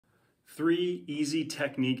3 easy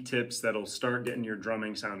technique tips that'll start getting your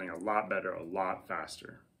drumming sounding a lot better, a lot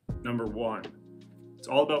faster. Number 1, it's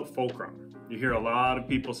all about fulcrum. You hear a lot of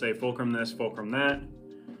people say fulcrum this, fulcrum that.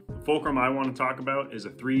 The fulcrum I want to talk about is a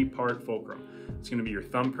 3-part fulcrum. It's going to be your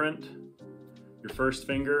thumbprint, your first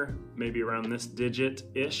finger, maybe around this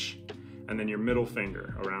digit-ish, and then your middle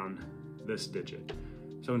finger around this digit.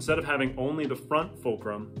 So instead of having only the front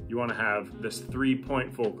fulcrum, you want to have this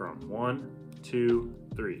 3-point fulcrum. 1, 2,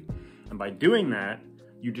 3. And by doing that,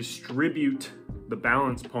 you distribute the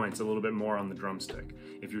balance points a little bit more on the drumstick.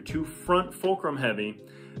 If you're too front fulcrum heavy,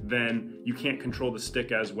 then you can't control the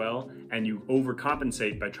stick as well, and you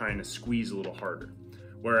overcompensate by trying to squeeze a little harder.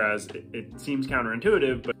 Whereas it seems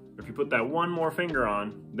counterintuitive, but if you put that one more finger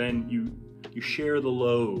on, then you share the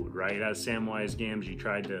load, right? As Samwise Gamgee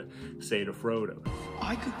tried to say to Frodo.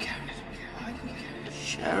 I could carry it. I could carry it.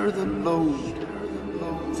 Share the load.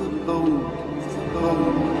 The load.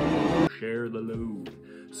 Share the load.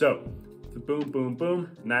 So, the boom, boom,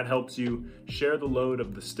 boom, and that helps you share the load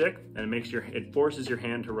of the stick, and it forces your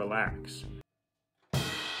hand to relax.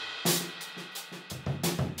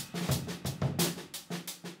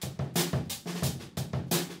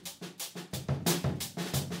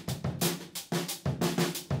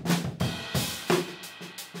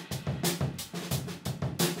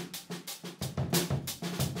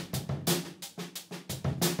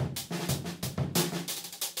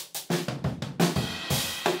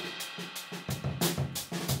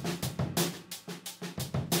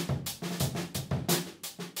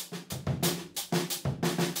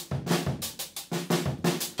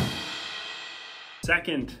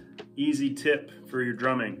 Second easy tip for your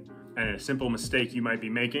drumming, and a simple mistake you might be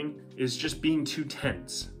making, is just being too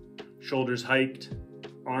tense. Shoulders hiked,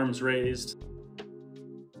 arms raised.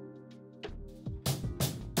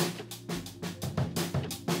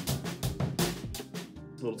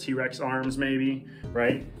 Little T-Rex arms maybe,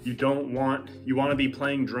 right? You want to be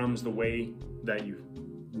playing drums the way that you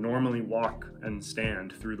normally walk and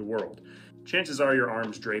stand through the world. Chances are your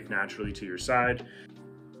arms drape naturally to your side.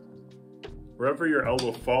 Wherever your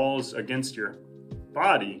elbow falls against your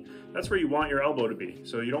body, that's where you want your elbow to be.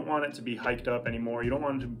 So you don't want it to be hiked up anymore. You don't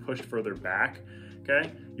want it to be pushed further back,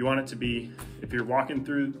 okay? You want it to be, if you're walking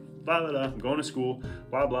through, blah, blah, blah, going to school,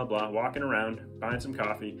 blah, blah, blah, walking around, buying some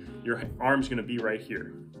coffee, your arm's gonna be right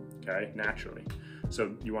here, okay, naturally.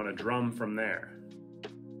 So you wanna drum from there.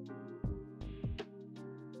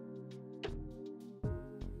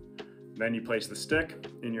 Then you place the stick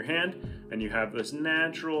in your hand, and you have this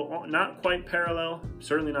natural, not quite parallel,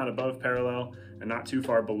 certainly not above parallel, and not too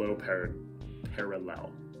far below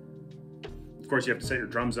parallel. Of course, you have to set your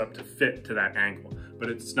drums up to fit to that angle, but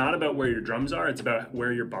it's not about where your drums are, it's about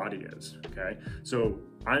where your body is, okay? So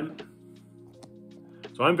I'm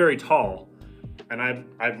very tall, and I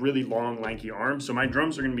have really long, lanky arms, so my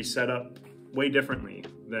drums are gonna be set up way differently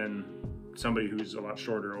than somebody who's a lot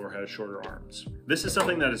shorter or has shorter arms. This is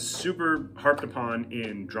something that is super harped upon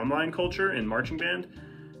in drumline culture, in marching band,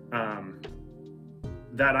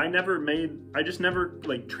 that I just never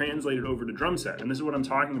like translated over to drum set. And this is what I'm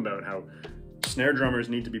talking about, how snare drummers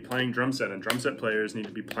need to be playing drum set and drum set players need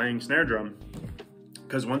to be playing snare drum.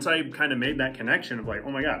 Because once I kind of made that connection of like,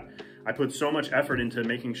 oh my God, I put so much effort into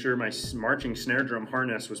making sure my marching snare drum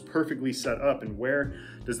harness was perfectly set up, and where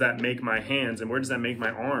does that make my hands and where does that make my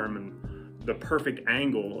arm, and the perfect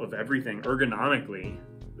angle of everything ergonomically.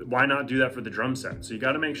 Why not do that for the drum set? So you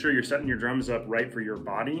got to make sure you're setting your drums up right for your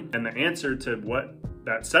body. And the answer to what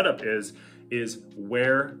that setup is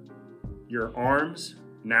where your arms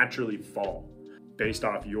naturally fall based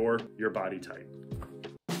off your body type.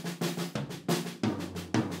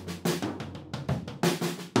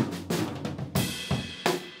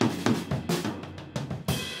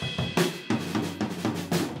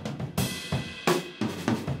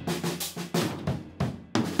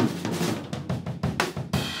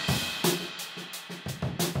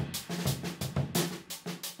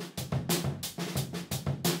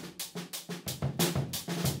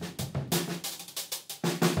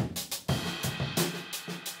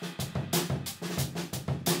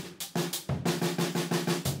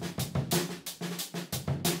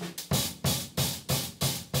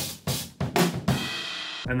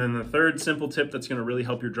 And then the third simple tip that's gonna really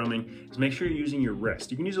help your drumming is make sure you're using your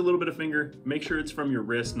wrist. You can use a little bit of finger, make sure it's from your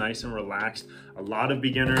wrist, nice and relaxed. A lot of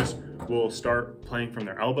beginners will start playing from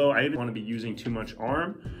their elbow. I even wanna be using too much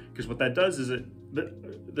arm, because what that does is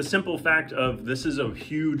the simple fact of this is a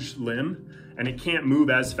huge limb and it can't move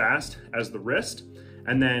as fast as the wrist.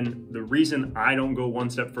 And then the reason I don't go one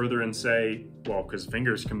step further and say, well, because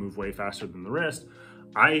fingers can move way faster than the wrist,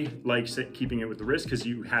 I like keeping it with the wrist because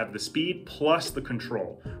you have the speed plus the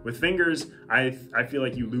control. With fingers, I feel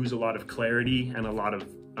like you lose a lot of clarity and a lot of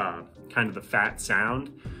kind of the fat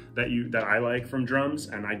sound that I like from drums,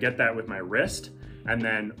 and I get that with my wrist. And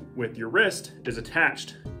then with your wrist is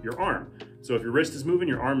attached your arm. So if your wrist is moving,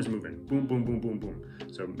 your arm is moving. Boom, boom, boom, boom, boom.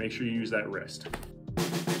 So make sure you use that wrist.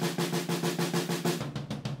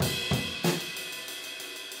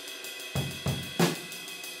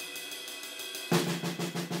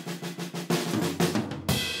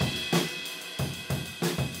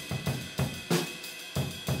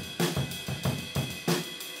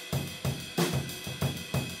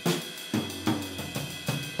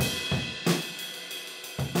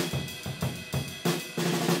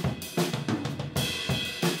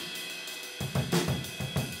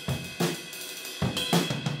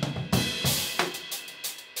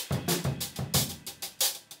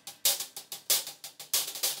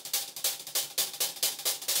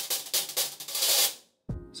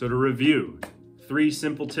 So to review, 3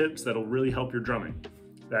 simple tips that'll really help your drumming.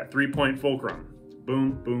 That 3-point fulcrum,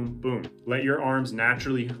 boom, boom, boom. Let your arms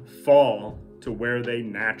naturally fall to where they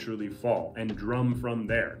naturally fall and drum from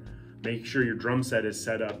there. Make sure your drum set is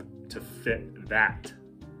set up to fit that.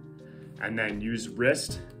 And then use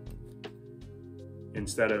wrist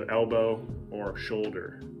instead of elbow or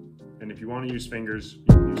shoulder. And if you want to use fingers,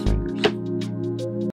 you can use fingers.